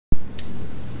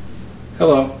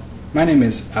Hello, my name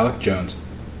is Alec Jones,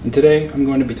 and today I'm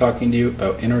going to be talking to you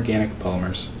about inorganic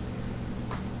polymers.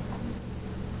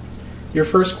 Your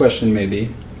first question may be,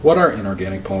 what are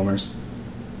inorganic polymers?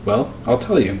 Well, I'll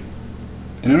tell you.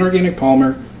 An inorganic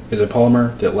polymer is a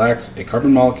polymer that lacks a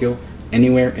carbon molecule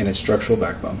anywhere in its structural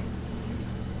backbone.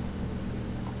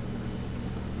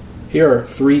 Here are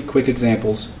three quick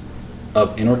examples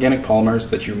of inorganic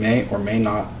polymers that you may or may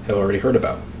not have already heard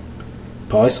about.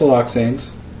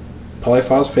 Polysiloxanes,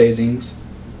 polyphosphazines,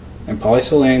 and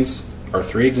polysilanes are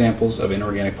three examples of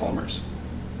inorganic polymers.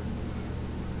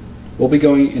 We'll be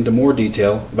going into more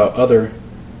detail about other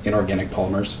inorganic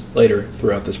polymers later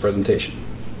throughout this presentation.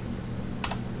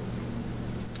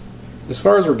 As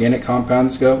far as organic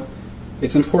compounds go,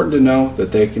 it's important to know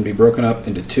that they can be broken up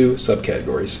into two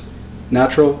subcategories: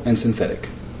 natural and synthetic.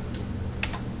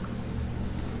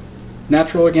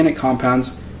 Natural organic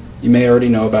compounds you may already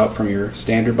know about from your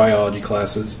standard biology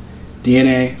classes: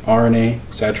 DNA, RNA,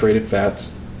 saturated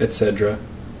fats, etc.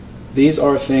 These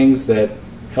are things that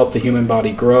help the human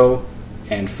body grow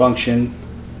and function.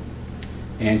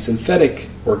 And synthetic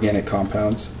organic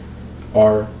compounds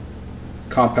are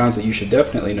compounds that you should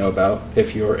definitely know about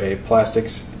if you're a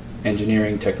plastics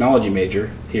engineering technology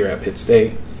major here at Pitt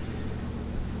State.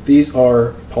 These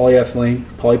are polyethylene,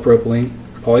 polypropylene,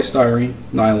 polystyrene,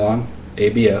 nylon,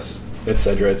 ABS,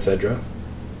 etc., etc.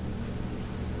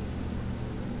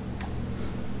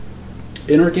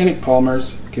 Inorganic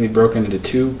polymers can be broken into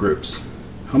two groups: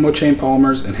 homochain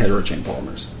polymers and heterochain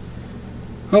polymers.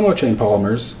 Homochain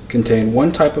polymers contain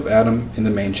one type of atom in the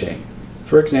main chain.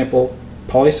 For example,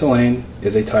 polysilane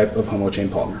is a type of homochain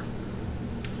polymer.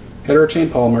 Heterochain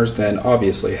polymers then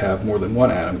obviously have more than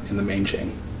one atom in the main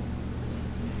chain.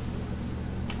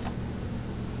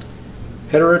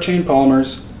 Heterochain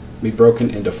polymers can be broken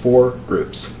into four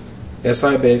groups: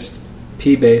 Si-based,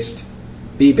 P-based,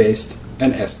 B-based,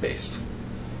 and S-based.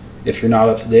 If you're not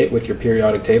up to date with your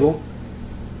periodic table,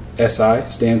 Si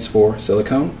stands for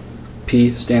silicon,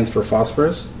 P stands for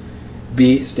phosphorus,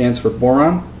 B stands for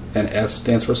boron, and S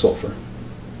stands for sulfur.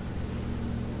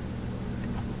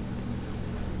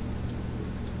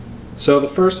 So the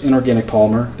first inorganic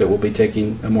polymer that we'll be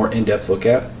taking a more in-depth look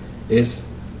at is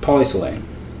polysilane.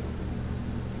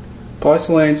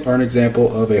 Polysilanes are an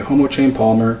example of a homochain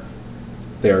polymer.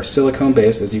 They are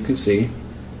silicone-based, as you can see.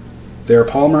 They are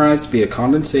polymerized via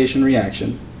condensation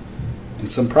reaction,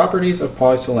 and some properties of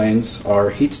polysilanes are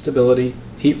heat stability,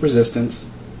 heat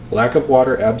resistance, lack of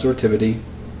water absorptivity,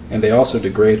 and they also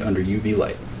degrade under UV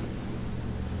light.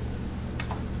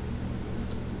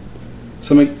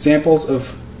 Some examples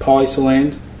of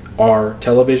polysilanes are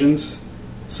televisions,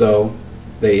 so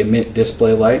they emit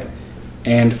display light,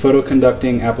 and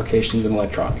photoconducting applications in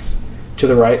electronics. To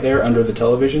the right there, under the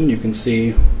television, you can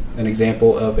see an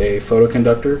example of a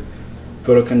photoconductor.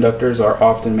 Photoconductors are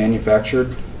often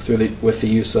manufactured with the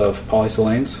use of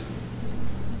polysilanes.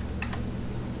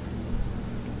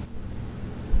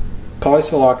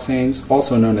 Polysiloxanes,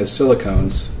 also known as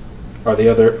silicones, are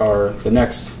the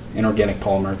next inorganic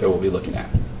polymer that we'll be looking at.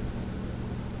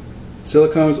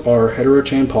 Silicones are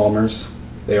heterochain polymers.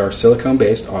 They are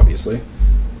silicone-based, obviously.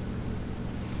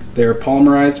 They are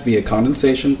polymerized via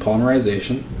condensation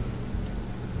polymerization.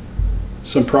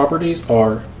 Some properties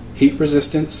are heat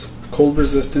resistance, cold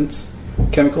resistance,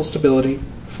 chemical stability,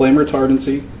 flame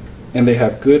retardancy, and they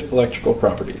have good electrical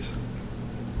properties.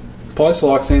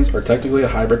 Polysiloxanes are technically a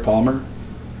hybrid polymer.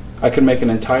 I could make an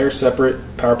entire separate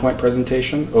PowerPoint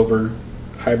presentation over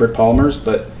hybrid polymers,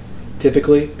 but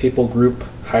typically people group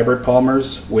hybrid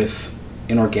polymers with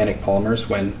inorganic polymers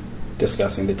when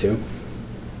discussing the two.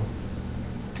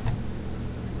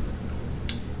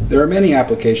 There are many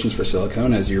applications for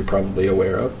silicone, as you're probably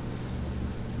aware of: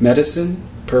 medicine,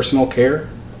 personal care,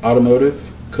 automotive,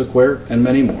 cookware, and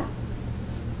many more.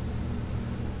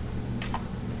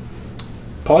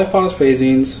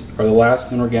 Polyphosphazines are the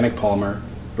last inorganic polymer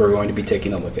we're going to be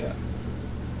taking a look at.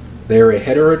 They are a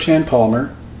heterochain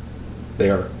polymer. They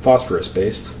are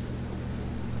phosphorus-based.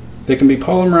 They can be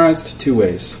polymerized two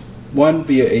ways: one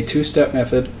via a two-step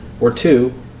method, or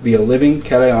two via living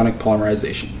cationic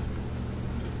polymerization.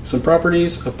 Some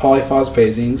properties of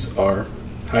polyphosphazines are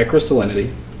high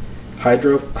crystallinity, high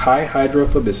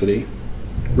hydrophobicity,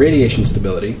 radiation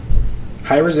stability,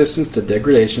 high resistance to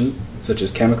degradation, such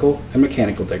as chemical and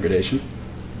mechanical degradation.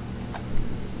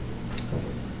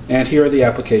 And here are the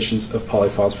applications of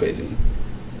polyphosphazine.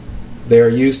 They are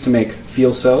used to make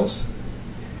fuel cells,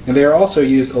 and they are also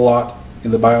used a lot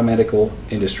in the biomedical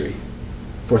industry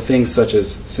for things such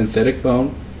as synthetic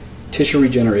bone, tissue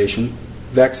regeneration,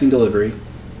 vaccine delivery,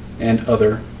 and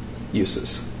other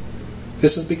uses.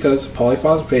 This is because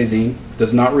polyphosphazine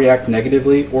does not react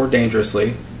negatively or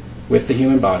dangerously with the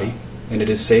human body, and it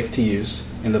is safe to use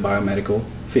in the biomedical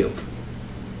field.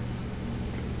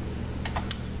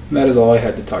 And that is all I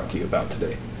had to talk to you about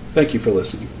today. Thank you for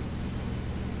listening.